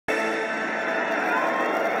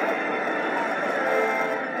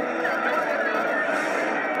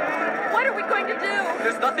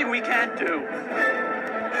nothing we can't do.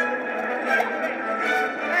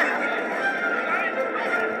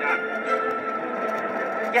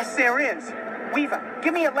 Yes, there is. Weaver,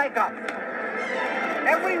 give me a leg up.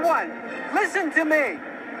 Everyone, listen to me.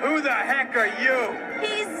 Who the heck are you?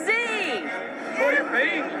 He's Z!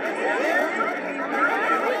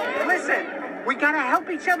 Listen, we gotta help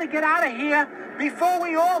each other get out of here before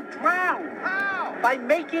we all drown. How? By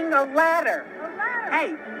making a ladder.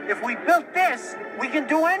 Hey, if we built this, we can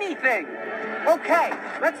do anything. Okay,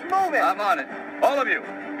 let's move it. I'm on it. All of you,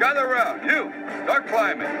 gather around. You, start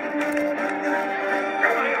climbing.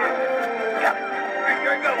 Go.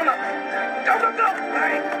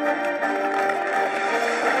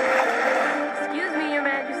 Excuse me, Your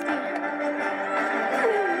Majesty.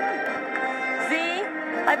 Z,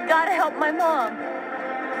 I've got to help my mom.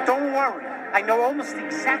 Don't worry, I know almost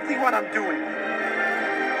exactly what I'm doing.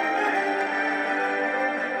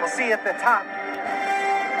 We'll see you at the top.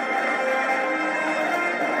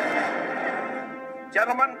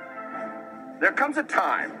 Gentlemen, there comes a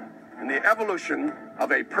time in the evolution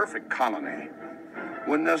of a perfect colony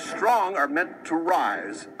when the strong are meant to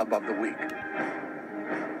rise above the weak.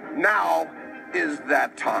 Now is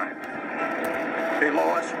that time. Below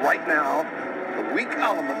us right now, the weak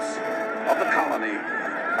elements of the colony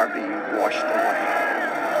are being washed away.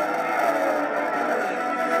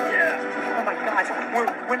 Oh my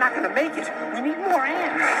God, we're not gonna make it. We need more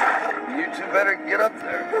ants. You two better get up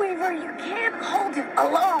there. Weaver, you can't hold him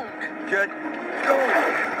alone. Get going.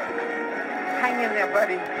 Hang in there,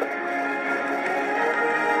 buddy.